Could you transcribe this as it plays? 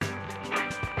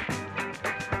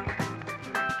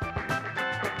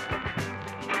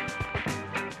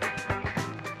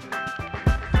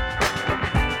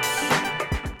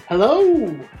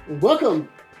Hello, welcome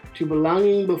to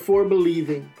Belonging Before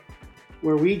Believing,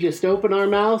 where we just open our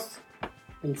mouth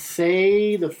and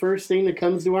say the first thing that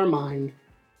comes to our mind.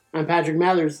 I'm Patrick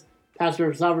Mathers, pastor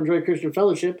of Sovereign Joy Christian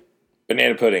Fellowship.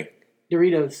 Banana pudding.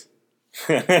 Doritos.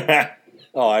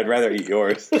 Oh, I'd rather eat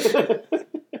yours.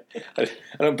 I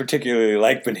don't particularly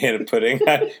like banana pudding.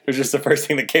 It was just the first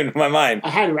thing that came to my mind. I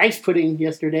had rice pudding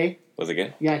yesterday. Was it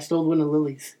good? Yeah, I stole one of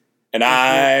Lily's. And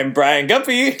I'm Brian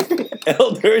Gumpy,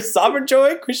 elder Sovereign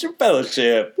Joy Christian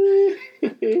Fellowship.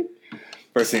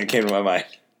 First thing that came to my mind.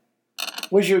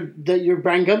 Was your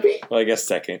Brian Gumpy? Well, I guess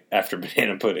second after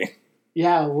banana pudding.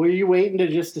 Yeah, were you waiting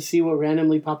to see what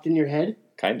randomly popped in your head?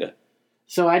 Kinda.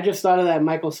 So I just thought of that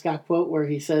Michael Scott quote where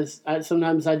he says,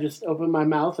 sometimes I just open my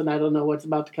mouth and I don't know what's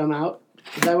about to come out.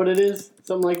 Is that what it is?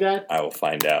 Something like that? I will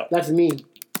find out. That's me.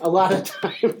 A lot of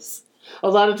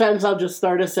times I'll just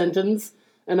start a sentence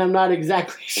and I'm not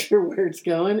exactly sure where it's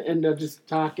going and I'll just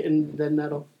talk and then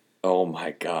that'll... Oh my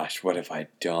gosh, what have I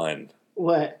done?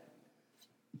 What?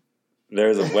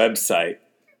 There's a website.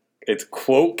 It's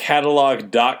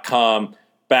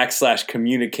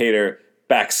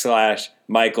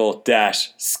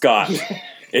quotecatalog.com/communicator/Michael-Scott.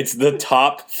 It's the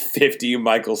top 50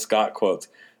 Michael Scott quotes.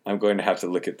 I'm going to have to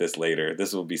look at this later.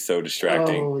 This will be so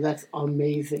distracting. Oh, that's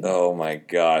amazing. Oh my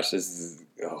gosh.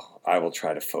 I will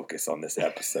try to focus on this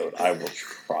episode. I will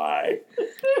try.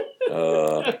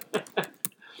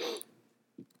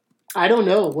 I don't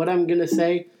know what I'm going to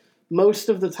say most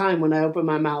of the time when I open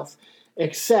my mouth,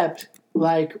 except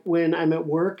like when I'm at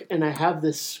work and I have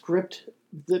this script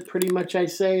that pretty much I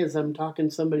say as I'm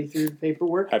talking somebody through the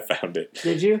paperwork. I found it.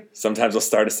 Did you? Sometimes I'll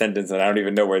start a sentence and I don't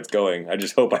even know where it's going. I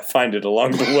just hope I find it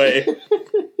along the way.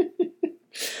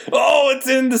 Oh, it's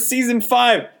in the season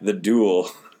 5. The Duel.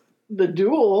 The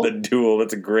Duel? The Duel.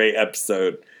 That's a great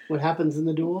episode. What happens in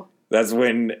The Duel? That's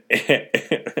when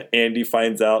Andy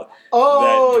finds out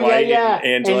that Dwight yeah.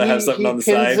 and Angela have something on the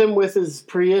side. He pins him with his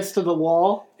Prius to the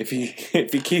wall. If he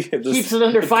keeps it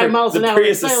under 5 miles an hour. The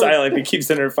Prius is silent. If he keeps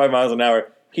it under 5 miles an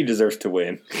hour, he deserves to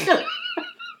win.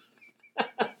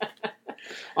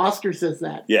 Oscar says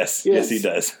that. Yes, he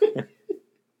does.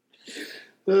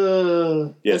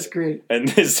 Yes. That's great. And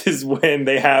this is when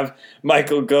they have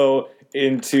Michael go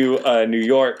into New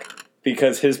York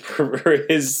because his branch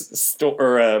is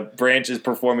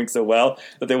performing so well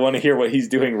that they want to hear what he's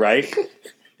doing right.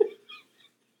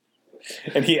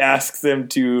 And he asks them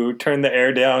to turn the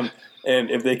air down and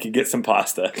if they could get some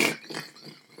pasta.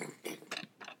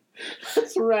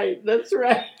 That's right. It's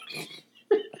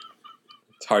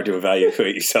hard to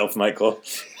evaluate yourself, Michael.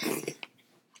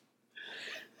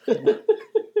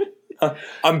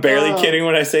 I'm barely kidding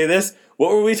when I say this.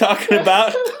 What were we talking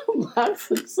about? I'm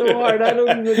laughing so hard, I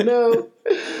don't even know.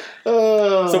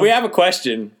 So we have a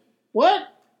question. What?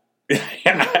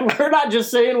 We're not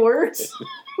just saying words?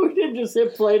 We didn't just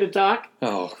hit play to talk?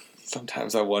 Oh,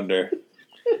 sometimes I wonder.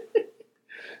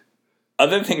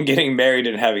 Other than getting married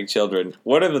and having children,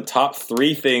 what are the top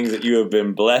 3 things that you have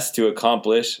been blessed to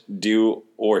accomplish, do,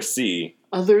 or see?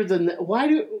 Other than that,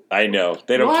 I know,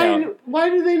 they don't count. Why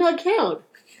do they not count?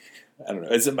 I don't know.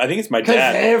 I think it's my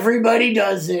dad. Because everybody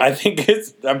does it.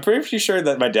 I'm pretty sure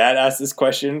that my dad asked this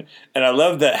question, and I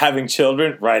love that having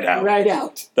children, right out. Right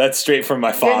out. That's straight from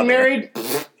my father. Getting married?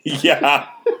 Yeah.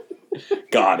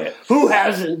 Got it. Who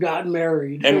hasn't gotten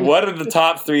married? And what are the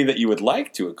top 3 that you would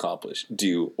like to accomplish,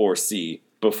 do, or see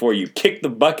before you kick the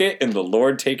bucket and the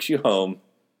Lord takes you home?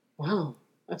 Wow.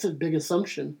 That's a big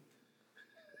assumption.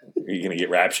 Are you going to get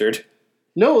raptured?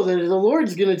 No, the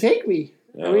Lord's going to take me.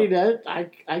 Oh. I mean,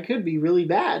 I could be really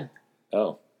bad.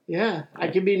 Oh. Yeah, I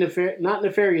could be not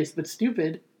nefarious, but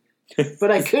stupid.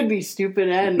 But I could be stupid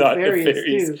and Not nefarious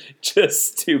too.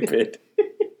 Just stupid.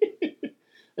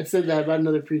 I said that about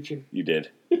another preacher. You did.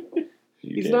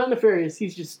 He's not nefarious.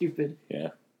 He's just stupid.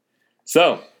 Yeah.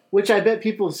 So. Which I bet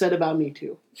people have said about me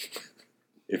too.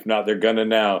 If not, they're gonna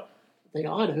now. They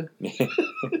ought to.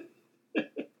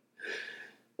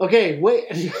 Okay,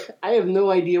 wait. I have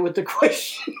no idea what the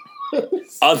question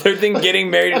was. Other than getting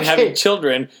married and having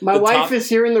children. My wife is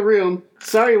here in the room.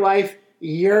 Sorry, wife.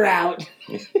 You're out.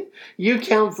 You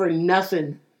count for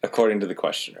nothing. According to the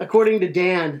questioner. According to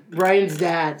Dan, Brian's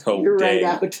dad. Oh, you're dang.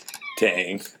 right out.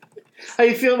 Dang. How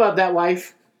you feel about that,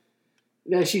 wife?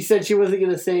 No, she said she wasn't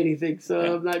going to say anything,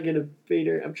 so I'm not going to bait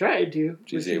her. I'm trying to.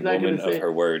 She's a woman of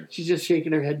her word. She's just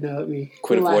shaking her head no at me.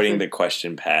 Quit avoiding the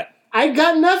question, Pat. I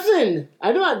got nothing.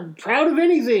 I'm not proud of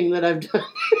anything that I've done.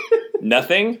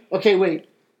 Nothing? Okay, wait.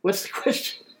 What's the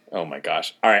question? Oh my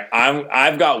gosh. All right,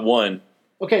 I've got one.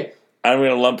 Okay. I'm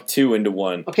going to lump 2 into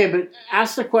 1. Okay, but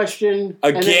ask the question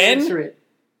again. And then answer it,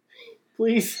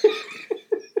 please.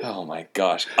 Oh my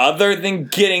gosh. Other than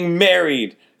getting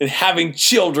married and having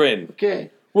children, Okay.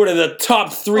 what are the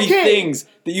top 3 things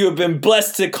that you have been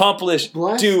blessed to accomplish,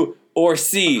 do, or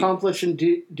see? Accomplish and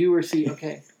do or see.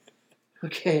 Okay.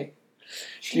 Okay.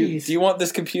 Jeez. Do you want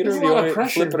this computer? There's Do you a lot want of me to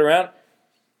flip pressure. it around?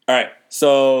 All right.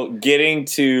 So getting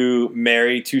to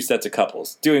marry 2 sets of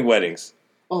couples, doing weddings.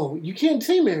 Oh, you can't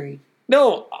say married.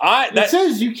 No, It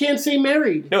says you can't say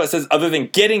married. No, it says other than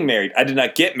getting married. I did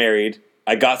not get married.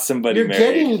 I got somebody You're married.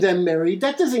 getting them married.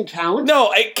 That doesn't count.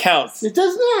 No, it counts. It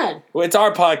does not. Well, it's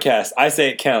our podcast. I say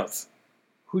it counts.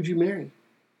 Who'd you marry?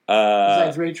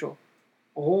 Besides Rachel.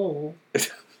 Oh.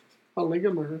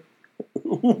 Polygamer.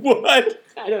 What?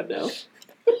 I don't know.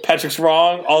 Patrick's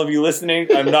wrong. All of you listening,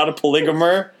 I'm not a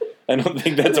polygamer. I don't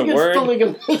think that's a word.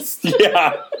 Polygamist.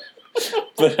 Yeah.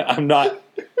 But I'm not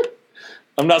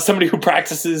somebody who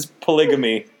practices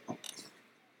polygamy.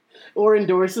 Or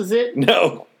endorses it.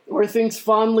 No. Or thinks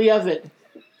fondly of it.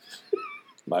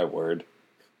 My word.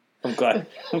 I'm glad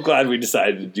we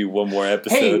decided to do one more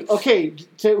episode. Hey, okay.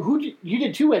 So you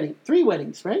did 3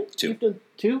 weddings, right? 2. You've done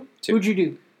 2? 2. Who'd you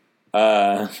do?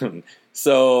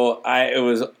 So it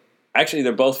was actually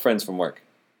they're both friends from work.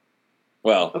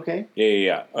 Well, Okay.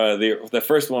 yeah. The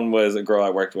first one was a girl I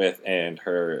worked with and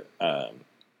her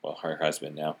her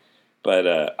husband now, but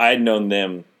I had known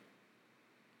them.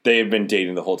 They had been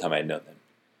dating the whole time I had known them,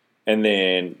 and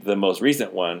then the most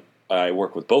recent one I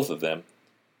work with both of them,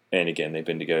 and again they've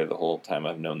been together the whole time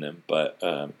I've known them. But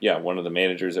one of the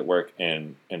managers at work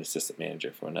and an assistant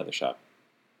manager from another shop.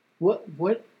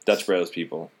 What? Dutch Bros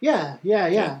people. Yeah.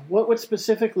 What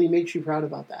specifically makes you proud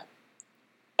about that?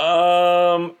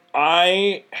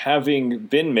 I, having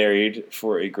been married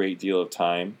for a great deal of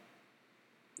time,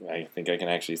 I think I can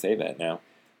actually say that now.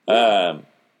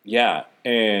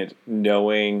 And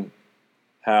knowing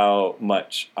how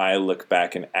much I look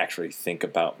back and actually think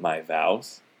about my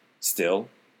vows still.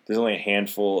 There's only a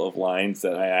handful of lines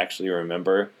that I actually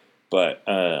remember, but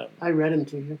I read them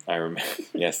to you. I remember,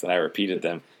 yes, and I repeated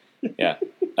them. Yeah.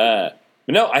 But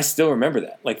no, I still remember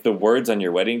that. Like the words on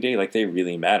your wedding day, like they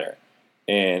really matter.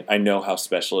 And I know how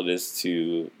special it is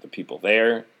to the people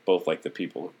there, both like the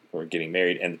people who are getting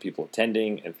married and the people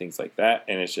attending and things like that.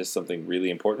 And it's just something really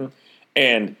important.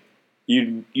 And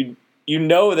you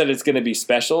know that it's going to be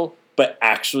special, but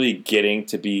actually getting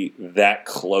to be that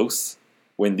close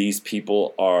when these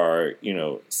people are,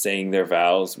 saying their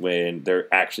vows, when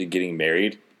they're actually getting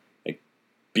married, like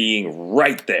being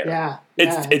right there. Yeah.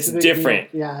 It's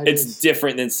different. Deal. Yeah, it's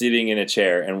different than sitting in a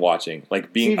chair and watching,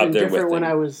 like being up there with them. It's even different when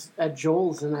I was at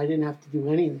Joel's and I didn't have to do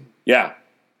anything. Yeah.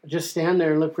 Just stand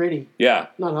there and look pretty. Yeah.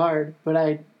 Not hard, but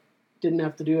I didn't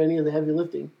have to do any of the heavy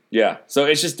lifting. Yeah. So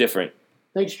it's just different.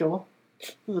 Thanks, Joel.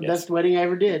 It was the best wedding I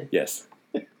ever did. Yes.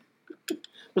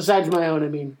 Besides my own,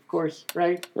 of course,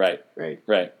 right? Right.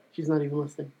 She's not even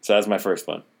listening. So that's my first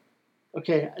one.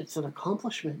 Okay, it's an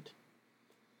accomplishment.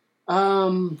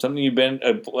 Something you've been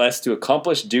blessed to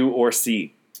accomplish, do, or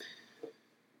see.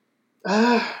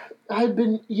 I've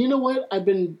been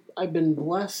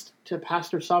blessed to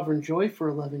pastor Sovereign Joy for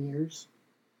 11 years.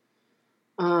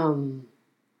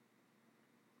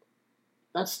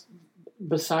 That's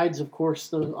besides, of course,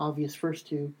 the obvious first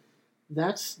 2.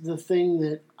 That's the thing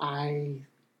that I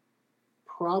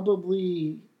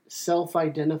probably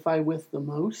self-identify with the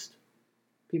most.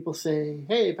 People say,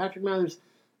 "Hey, Patrick Mathers,"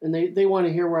 and they want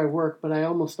to hear where I work, but I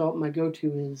almost thought my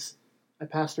go-to is I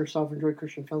pastor Sovereign Joy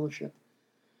Christian Fellowship.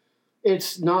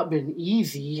 It's not been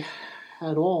easy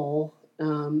at all.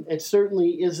 It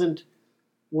certainly isn't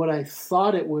what I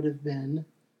thought it would have been.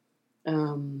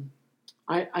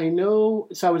 I know,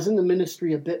 so I was in the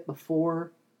ministry a bit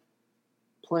before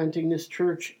planting this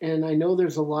church, and I know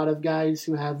there's a lot of guys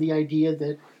who have the idea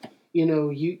that,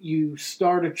 you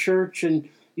start a church and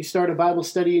you start a Bible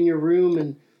study in your room,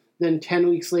 and then 10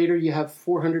 weeks later you have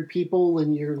 400 people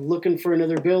and you're looking for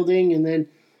another building, and then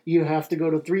you have to go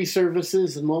to 3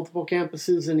 services and multiple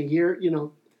campuses in a year.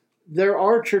 There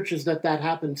are churches that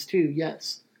happens too,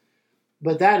 yes.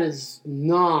 But that is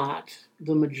not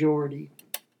the majority.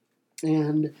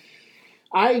 And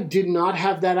I did not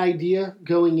have that idea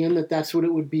going in that that's what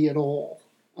it would be at all.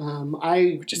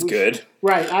 Which is good.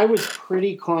 Right. I was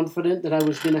pretty confident that I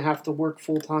was going to have to work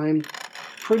full-time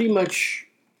pretty much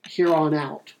here on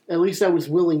out. At least I was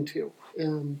willing to.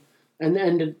 And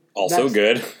also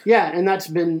good. Yeah, and that's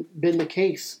been the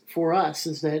case for us,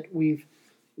 is that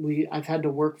I've had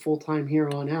to work full-time here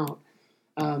on out.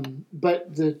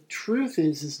 But the truth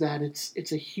is that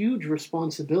it's a huge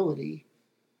responsibility.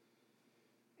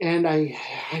 And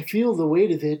I feel the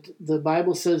weight of it. The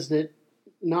Bible says that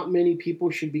not many people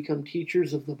should become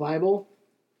teachers of the Bible,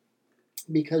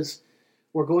 because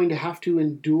we're going to have to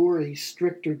endure a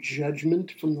stricter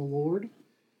judgment from the Lord.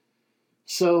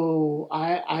 So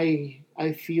I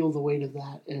feel the weight of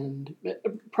that, and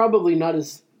probably not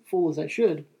as full as I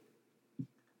should,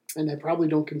 and I probably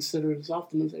don't consider it as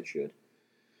often as I should.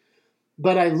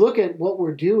 But I look at what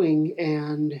we're doing,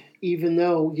 and even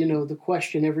though, the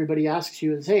question everybody asks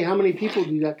you is, hey, how many people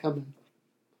do you got coming?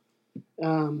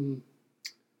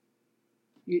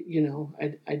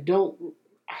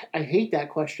 I hate that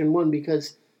question, one,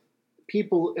 because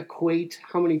people equate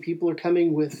how many people are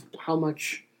coming with how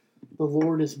much the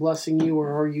Lord is blessing you,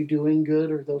 or are you doing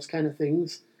good, or those kind of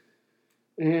things.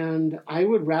 And I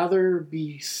would rather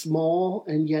be small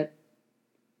and yet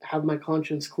have my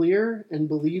conscience clear and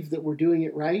believe that we're doing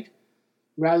it right,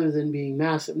 rather than being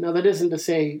massive. Now, that isn't to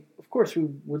say, of course, we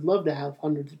would love to have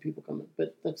hundreds of people coming,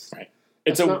 but that's right.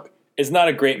 It's not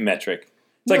a great metric.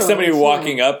 It's like somebody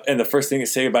walking up, and the first thing they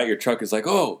say about your truck is like,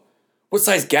 "Oh, what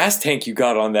size gas tank you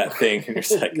got on that thing?" And you're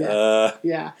just like,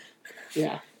 yeah,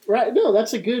 right. No,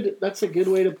 that's a good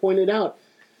way to point it out.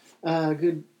 A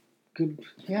good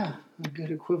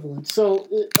equivalent. So,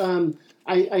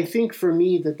 I think for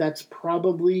me that's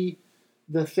probably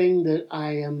the thing that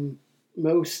I am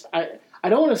most. I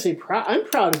don't want to say proud. I'm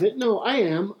proud of it. No, I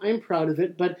am. I'm proud of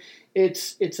it. But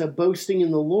it's a boasting in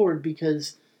the Lord,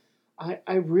 because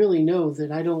I really know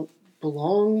that I don't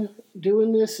belong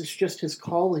doing this. It's just His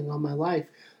calling on my life.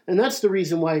 And that's the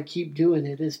reason why I keep doing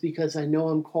it, is because I know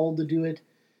I'm called to do it,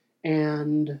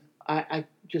 and I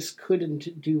just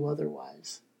couldn't do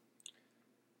otherwise.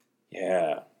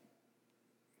 Yeah.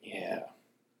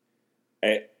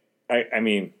 I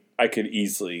mean, I could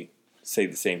easily say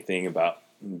the same thing about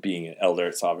being an elder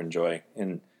at Sovereign Joy,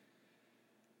 and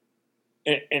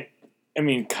I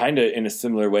mean, kind of in a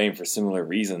similar way and for similar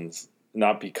reasons.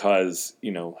 Not because,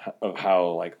 of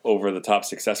how like over the top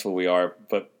successful we are,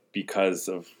 but because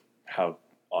of how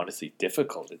honestly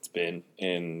difficult it's been,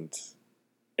 and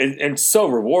so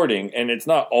rewarding. And it's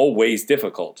not always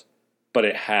difficult, but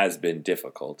it has been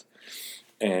difficult.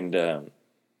 And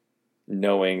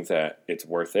knowing that it's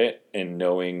worth it, and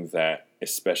knowing that,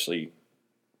 especially,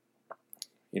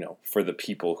 for the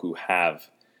people who have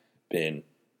been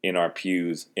in our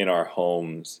pews, in our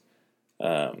homes,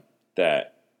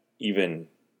 that even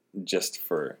just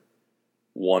for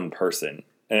one person,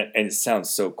 and it sounds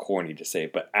so corny to say,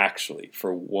 but actually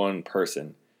for one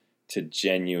person to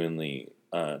genuinely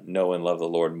know and love the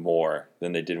Lord more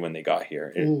than they did when they got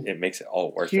here, it makes it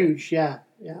all worth it. Huge, yeah,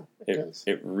 it does.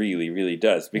 It really, really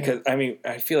does. Because, I mean,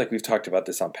 I feel like we've talked about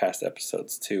this on past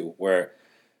episodes too, where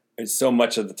so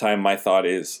much of the time my thought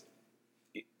is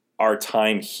our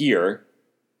time here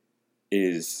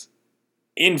is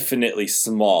infinitely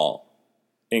small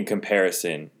in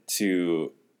comparison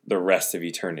to the rest of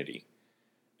eternity.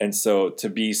 And so to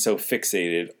be so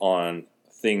fixated on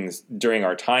things during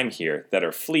our time here that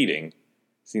are fleeting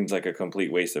seems like a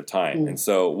complete waste of time. And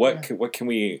so what can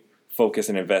we focus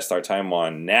and invest our time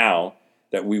on now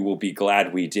that we will be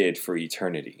glad we did for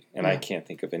eternity? And I can't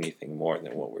think of anything more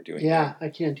than what we're doing. Yeah, I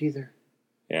can't either.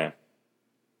 Yeah.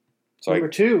 So number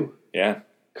 2. Yeah.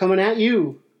 Coming at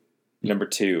you. Number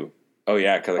 2. Oh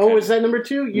yeah, was that number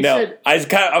 2? You said I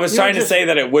was trying to say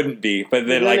that it wouldn't be, but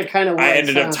then like I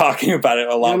ended up talking about it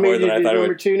a lot more than I thought it would.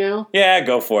 Number 2 now? Yeah,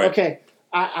 go for it. Okay,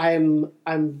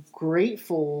 I'm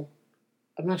grateful.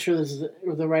 I'm not sure this is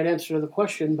the right answer to the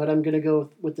question, but I'm going to go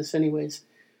with this anyways.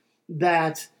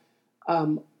 That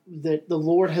that the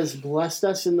Lord has blessed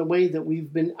us in the way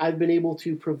that I've been able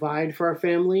to provide for our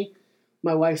family.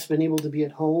 My wife's been able to be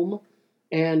at home,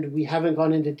 and we haven't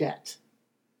gone into debt.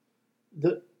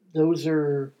 Those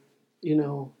are,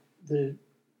 the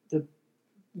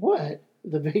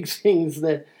big things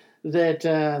that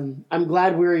I'm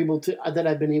glad that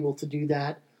I've been able to do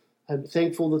that. I'm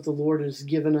thankful that the Lord has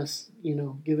given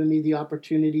me the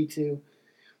opportunity to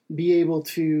be able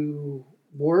to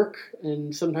work,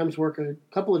 and sometimes work a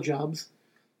couple of jobs,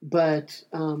 but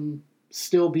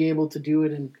still be able to do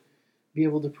it and be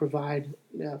able to provide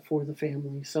for the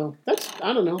family. So that's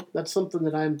something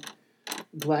that I'm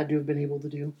glad to have been able to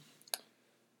do.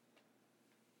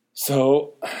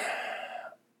 So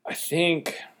I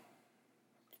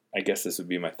guess this would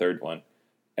be my third one.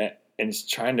 And it's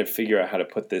trying to figure out how to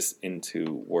put this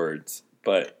into words.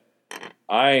 But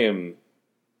I am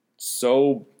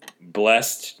so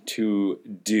blessed to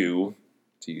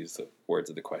use the words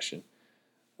of the question,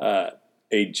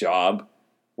 a job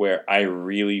where I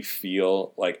really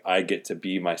feel like I get to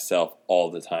be myself all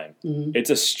the time. Mm-hmm. It's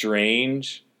a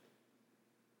strange,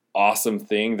 awesome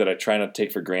thing that I try not to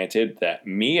take for granted, that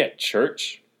me at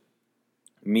church,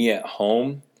 me at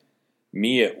home,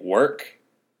 me at work,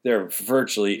 they're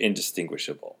virtually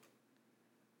indistinguishable.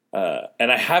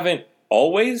 And I haven't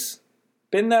always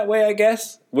been that way, I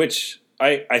guess, which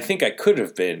I think I could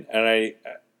have been.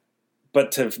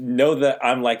 But to know that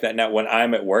I'm like that now when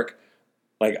I'm at work,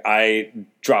 like I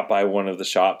drop by one of the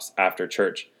shops after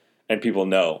church and people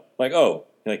know, like, oh,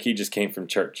 like he just came from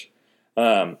church.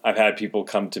 I've had people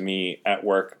come to me at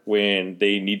work when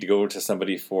they need to go to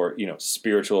somebody for,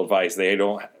 spiritual advice. They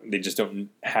just don't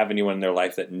have anyone in their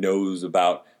life that knows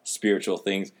about spiritual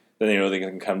things. Then they know they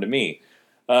can come to me.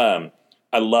 I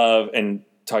love, and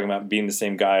talking about being the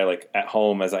same guy, like at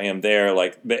home as I am there,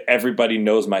 like everybody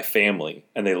knows my family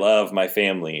and they love my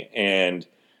family. And,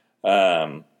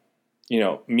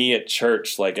 me at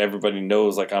church, like everybody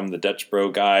knows, like I'm the Dutch bro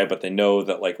guy, but they know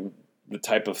that like the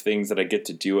type of things that I get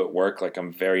to do at work, like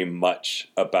I'm very much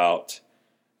about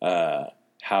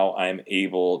how I'm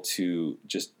able to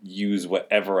just use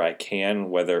whatever I can,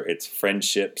 whether it's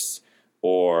friendships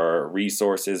or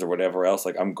resources or whatever else.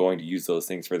 Like I'm going to use those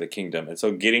things for the kingdom. And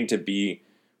so getting to be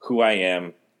who I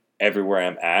am everywhere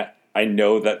I'm at, I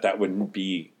know that wouldn't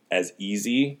be as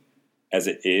easy as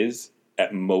it is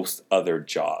at most other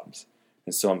jobs.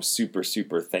 And so I'm super,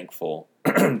 super thankful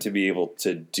to be able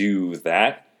to do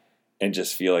that and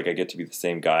just feel like I get to be the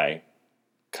same guy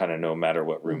kind of no matter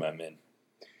what room I'm in.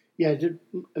 Yeah,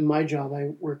 in my job,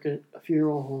 I work at a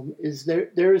funeral home.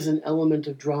 There is an element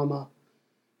of drama,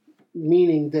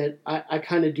 meaning that I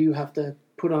kind of do have to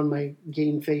put on my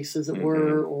game face, as it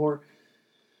were, or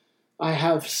I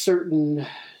have certain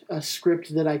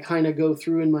script that I kind of go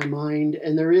through in my mind,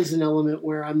 and there is an element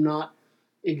where I'm not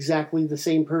exactly the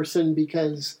same person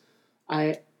because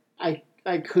I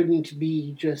couldn't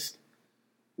be just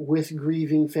with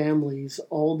grieving families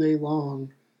all day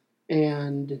long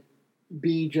and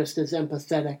be just as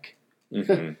empathetic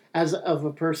as of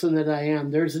a person that I am.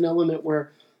 There's an element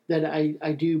where that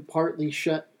I do partly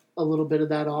shut a little bit of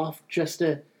that off just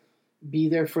to be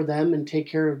there for them and take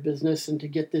care of business and to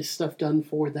get this stuff done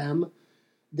for them.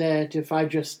 That if I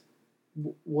just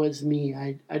was me,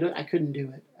 I couldn't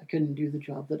do it. I couldn't do the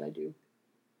job that I do.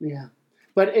 Yeah.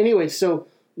 But anyway, so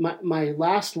my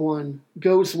last one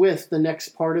goes with the next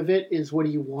part of it is what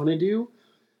do you want to do?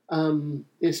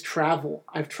 Is travel.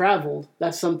 I've traveled.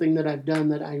 That's something that I've done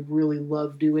that I really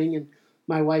love doing, and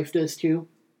my wife does too.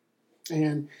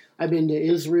 And I've been to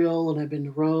Israel, and I've been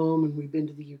to Rome, and we've been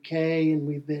to the UK, and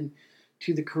we've been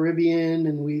to the Caribbean,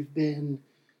 and we've been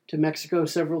to Mexico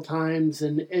several times,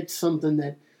 and it's something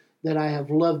that I have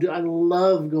loved. I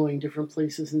love going different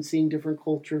places and seeing different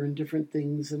culture and different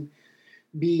things and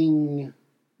being,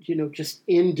 just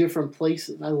in different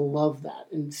places. I love that,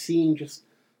 and seeing just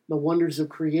the wonders of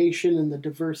creation and the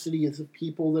diversity of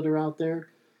people that are out there.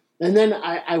 And then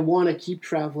I want to keep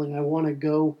traveling. I want to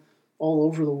go all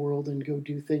over the world and go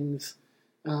do things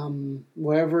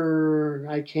wherever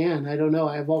I can. I don't know.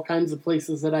 I have all kinds of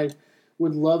places that I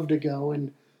would love to go,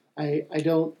 and I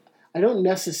don't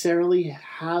necessarily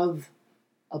have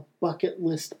a bucket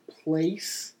list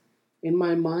place in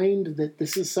my mind that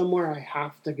this is somewhere I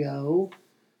have to go.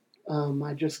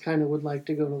 I just kind of would like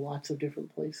to go to lots of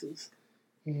different places.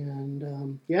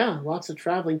 And lots of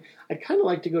traveling. I'd kind of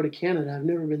like to go to Canada. I've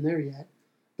never been there yet.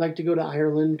 I'd like to go to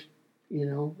Ireland,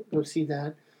 go see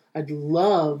that. I'd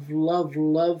love, love,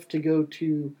 love to go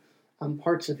to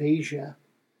parts of Asia,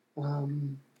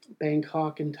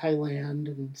 Bangkok and Thailand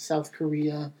and South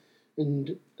Korea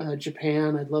and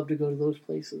Japan. I'd love to go to those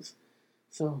places.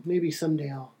 So maybe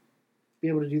someday I'll be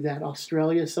able to do that.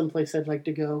 Australia, someplace I'd like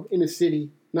to go, in a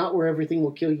city, not where everything will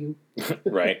kill you.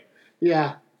 Right.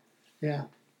 Yeah.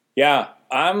 Yeah,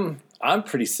 I'm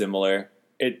pretty similar.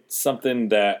 It's something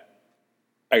that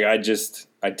I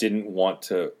didn't want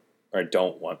to, or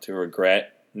don't want to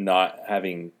regret not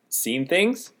having seen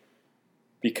things,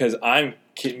 because I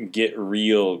can get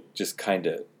real just kind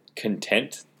of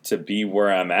content to be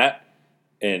where I'm at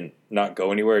and not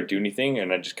go anywhere or do anything,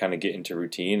 and I just kind of get into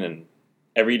routine, and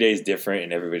every day is different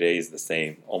and every day is the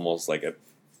same, almost like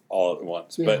all at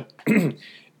once. Yeah. But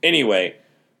anyway,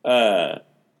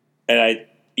 and I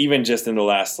even just in the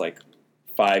last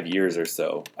 5 years or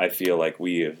so, I feel like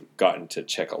we have gotten to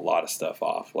check a lot of stuff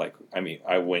off.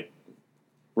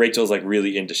 Rachel's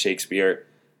really into Shakespeare,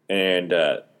 and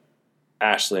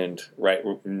Ashland,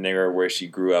 right near where she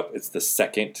grew up, it's the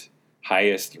second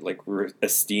highest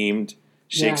esteemed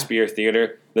Shakespeare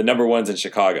theater. The number one's in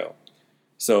Chicago.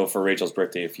 So for Rachel's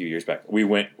birthday a few years back, we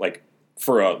went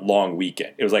for a long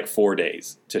weekend. It was 4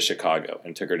 days to Chicago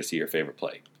and took her to see her favorite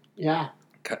play. Yeah.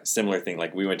 Similar thing,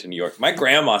 we went to New York. My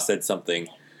grandma said something,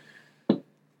 and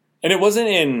it wasn't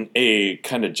in a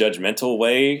kind of judgmental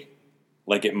way,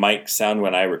 like it might sound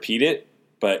when I repeat it,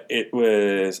 but it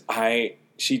was,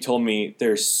 she told me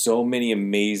there's so many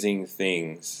amazing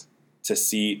things to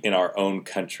see in our own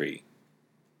country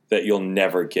that you'll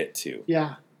never get to.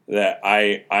 Yeah. That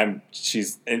and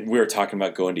we were talking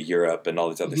about going to Europe and all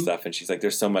this other stuff, and she's like,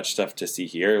 there's so much stuff to see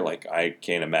here. Like, I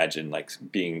can't imagine like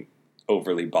being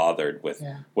overly bothered with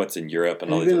what's in Europe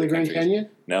and Have all you these been other to the Grand countries. Canyon?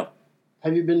 No.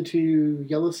 Have you been to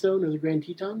Yellowstone or the Grand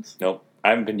Tetons? Nope. I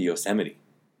haven't been to Yosemite.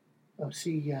 Oh,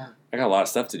 see, yeah. I got a lot of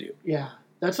stuff to do. Yeah.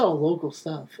 That's all local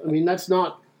stuff. I mean, that's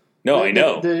not... No, I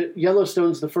know. The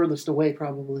Yellowstone's the furthest away,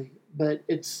 probably, but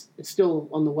it's still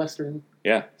on the western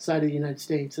side of the United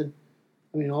States. And,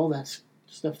 I mean, all that's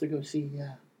stuff to go see.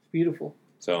 Yeah. It's beautiful.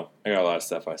 So, I got a lot of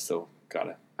stuff I still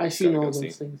gotta... I've seen all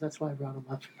those things. That's why I brought them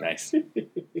up. Nice.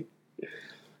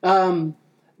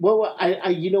 Well,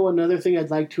 another thing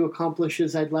I'd like to accomplish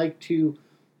is I'd like to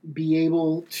be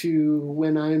able to,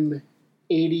 when I'm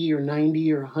 80 or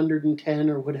 90 or 110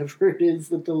 or whatever it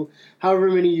is,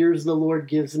 however many years the Lord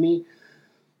gives me,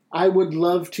 I would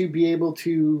love to be able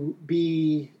to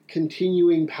be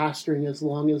continuing pastoring as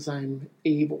long as I'm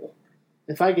able.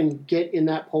 If I can get in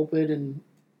that pulpit and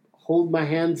hold my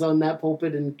hands on that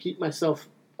pulpit and keep myself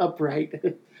upright,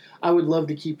 I would love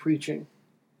to keep preaching.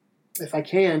 If I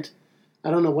can't,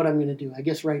 I don't know what I'm going to do. I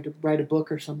guess write a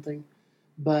book or something.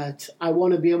 But I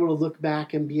want to be able to look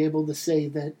back and be able to say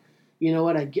that, you know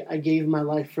what, I gave my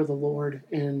life for the Lord,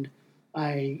 and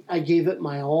I gave it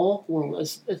my all. Well,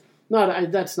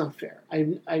 that's not fair.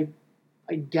 I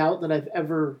doubt that I've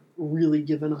ever really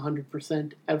given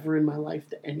 100% ever in my life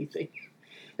to anything,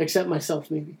 except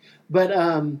myself maybe. But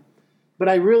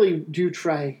I really do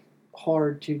try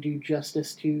hard to do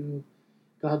justice to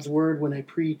God's word when I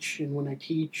preach and when I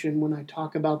teach and when I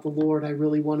talk about the Lord. I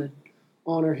really want to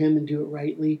honor him and do it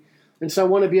rightly. And so I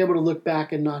want to be able to look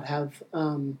back and not have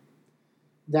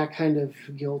that kind of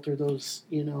guilt or those,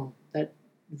 that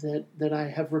I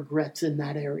have regrets in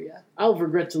that area. I'll have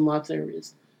regrets in lots of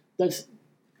areas. This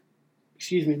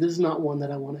is not one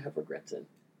that I want to have regrets in.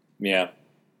 Yeah.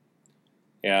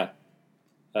 Yeah.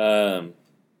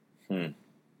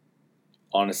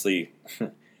 Honestly,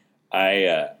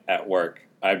 at work,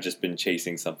 I've just been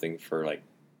chasing something for like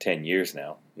 10 years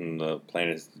now. And the plan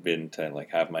has been to like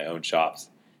have my own shops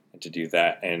and to do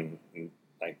that. And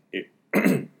like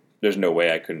there's no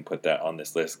way I couldn't put that on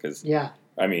this list because,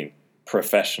 I mean,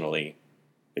 professionally,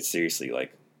 it's seriously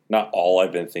like not all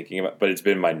I've been thinking about, but it's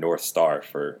been my North Star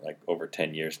for like over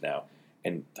 10 years now.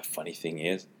 And the funny thing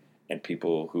is, and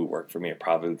people who work for me are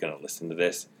probably going to listen to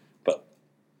this, but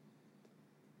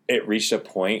it reached a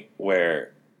point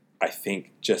where I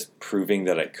think just proving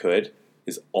that I could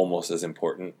is almost as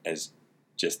important as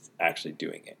just actually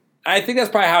doing it. I think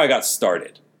that's probably how I got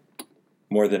started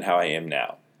more than how I am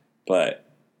now. But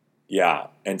yeah,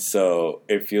 and so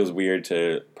it feels weird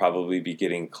to probably be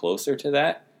getting closer to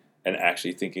that and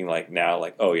actually thinking like now,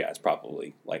 like, oh yeah, it's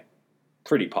probably like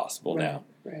pretty possible now.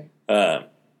 Right.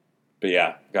 But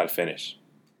yeah, gotta finish.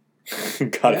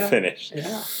 Gotta finish.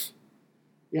 Yeah.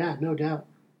 Yeah, no doubt.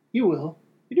 You will.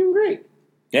 You're doing great.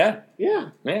 Yeah.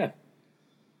 Yeah. Yeah.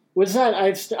 What's that?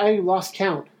 I lost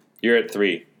count. You're at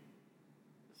 3.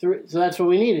 3. So that's what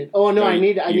we needed. Oh no, I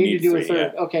need to do 3, a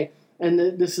third. yeah. Okay.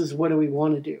 And this is what do we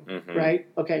want to do, right?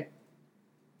 Okay.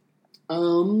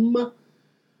 You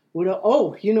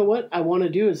know what I want to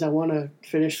do is I want to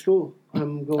finish school.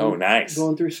 I'm going. Oh, nice.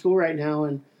 Going through school right now,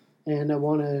 and I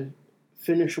want to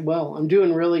finish well. I'm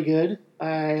doing really good. I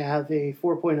have a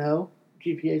 4.0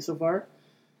 GPA so far,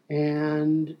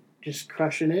 and just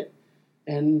crushing it.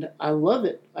 And I love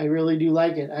it. I really do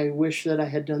like it. I wish that I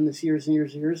had done this years and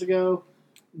years and years ago,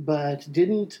 but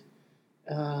didn't.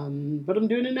 But I'm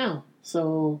doing it now.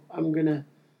 So I'm going to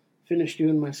finish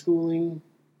doing my schooling,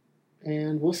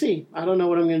 and we'll see. I don't know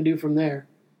what I'm going to do from there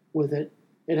with it.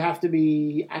 It'd have to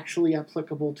be actually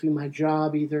applicable to my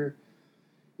job, either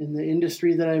in the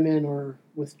industry that I'm in or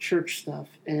with church stuff.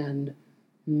 And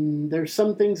there's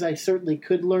some things I certainly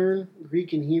could learn.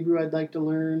 Greek and Hebrew I'd like to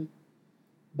learn.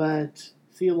 But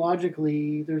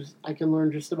theologically, I can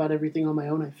learn just about everything on my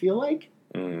own, I feel like.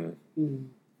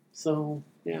 So,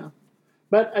 yeah.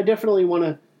 But I definitely want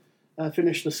to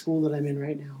finish the school that I'm in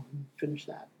right now and finish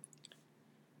that.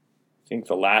 I think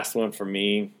the last one for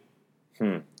me,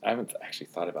 I haven't actually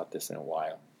thought about this in a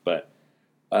while, but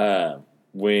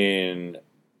when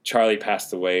Charlie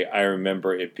passed away, I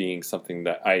remember it being something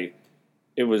that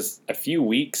it was a few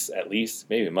weeks at least,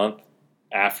 maybe a month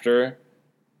after,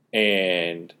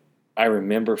 and I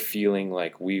remember feeling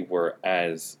like we were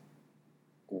as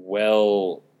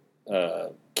well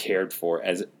cared for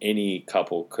as any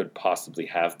couple could possibly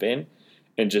have been,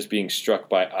 and just being struck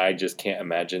by, I just can't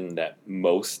imagine that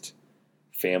most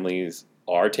families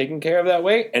are taken care of that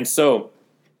way. And so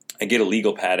I get a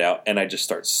legal pad out and I just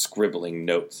start scribbling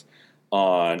notes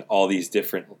on all these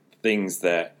different things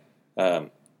that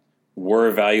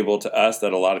were valuable to us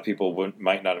that a lot of people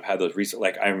might not have had those research.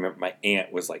 Like I remember my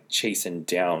aunt was like chasing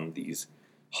down these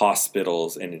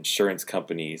hospitals and insurance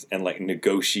companies and like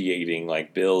negotiating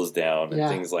like bills down and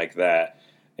things like that.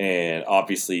 And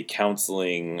obviously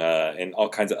counseling and all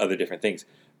kinds of other different things.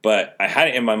 But I had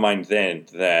it in my mind then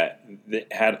that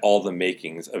it had all the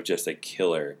makings of just a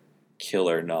killer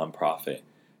nonprofit.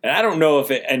 And I don't know if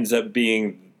it ends up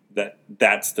being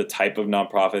that's the type of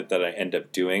nonprofit that I end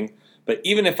up doing. But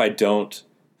even if I don't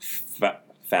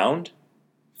found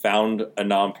a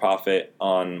nonprofit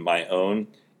on my own,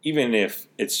 even if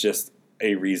it's just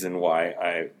a reason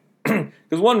why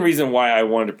because one reason why I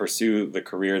wanted to pursue the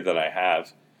career that I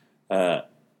have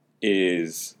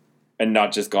is, and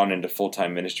not just gone into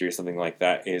full-time ministry or something like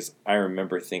that, is I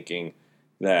remember thinking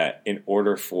that in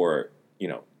order for,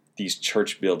 these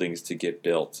church buildings to get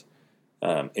built,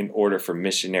 in order for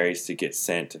missionaries to get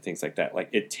sent and things like that, like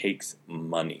it takes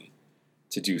money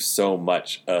to do so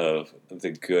much of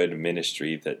the good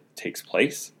ministry that takes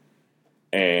place.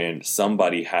 And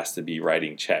somebody has to be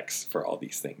writing checks for all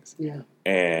these things. Yeah.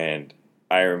 And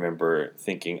I remember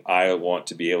thinking, I want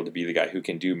to be able to be the guy who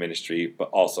can do ministry, but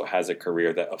also has a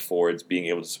career that affords being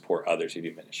able to support others who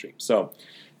do ministry. So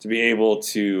to be able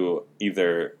to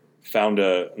either found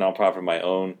a nonprofit of my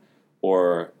own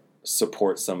or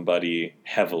support somebody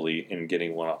heavily in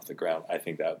getting one off the ground, I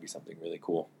think that would be something really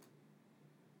cool.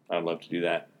 I'd love to do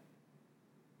that.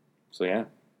 So yeah,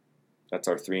 that's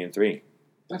our 3 and 3.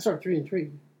 That's our 3 and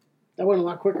 3. That went a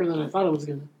lot quicker than I thought it was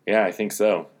going to. Yeah, I think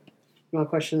so. You want a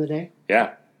question of the day?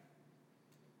 Yeah.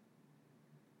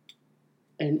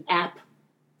 An app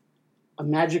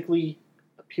magically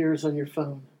appears on your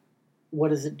phone. What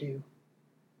does it do?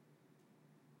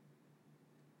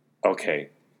 Okay.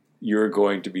 You're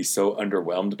going to be so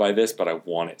underwhelmed by this, but I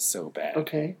want it so bad.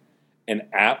 Okay. An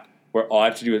app where all I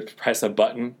have to do is press a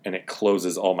button and it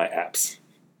closes all my apps.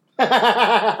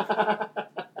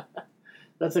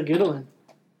 That's a good one.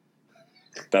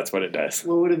 That's what it does.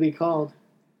 What would it be called?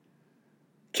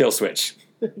 Kill switch.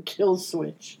 Kill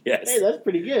switch. Yes. Hey, that's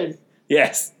pretty good.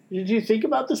 Yes. Did you think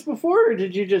about this before, or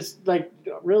did you just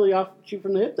really shoot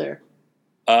from the hip there?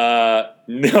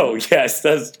 No. Yes,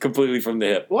 that's completely from the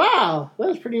hip. Wow, that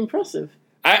was pretty impressive.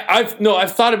 I've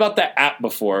thought about that app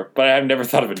before, but I've never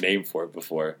thought of a name for it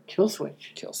before. Kill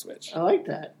switch. Kill switch. I like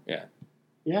that. Yeah.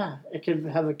 Yeah, it could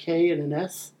have a K and an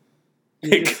S.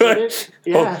 It could. It?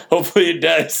 Yeah. Hopefully it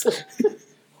does.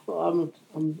 Well,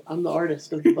 I'm the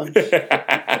artist of the bunch.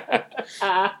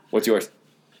 What's yours?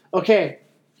 Okay.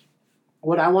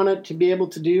 What I want it to be able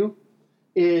to do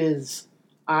is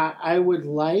I would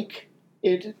like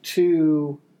it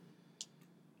to...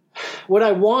 What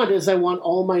I want is I want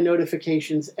all my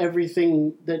notifications,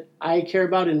 everything that I care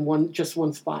about in one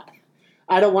spot.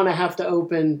 I don't want to have to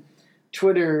open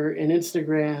Twitter and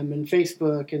Instagram and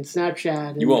Facebook and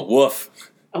Snapchat. And you want woof.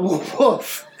 I want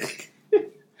woof.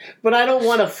 But I don't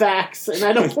want a fax, and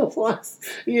I don't want,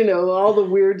 all the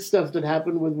weird stuff that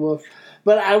happened with woof.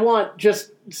 But I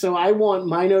want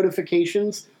my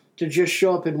notifications to just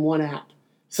show up in one app.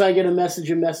 So I get a message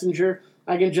in Messenger,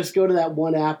 I can just go to that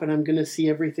one app and I'm going to see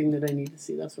everything that I need to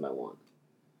see. That's what I want.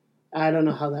 I don't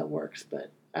know how that works,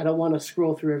 but I don't want to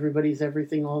scroll through everybody's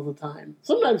everything all the time.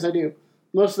 Sometimes I do.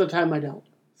 Most of the time I don't.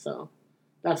 So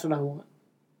that's what I want.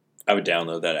 I would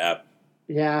download that app.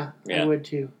 Yeah. I would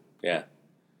too. Yeah.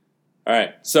 All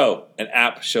right. So an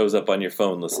app shows up on your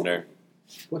phone, listener.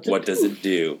 What does it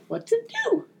do? What's it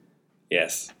do?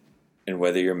 Yes. And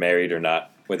whether you're married or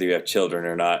not, whether you have children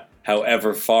or not,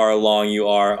 however far along you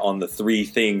are on the 3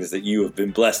 things that you have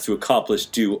been blessed to accomplish,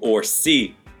 do, or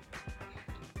see,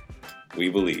 we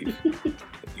believe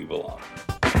that you belong.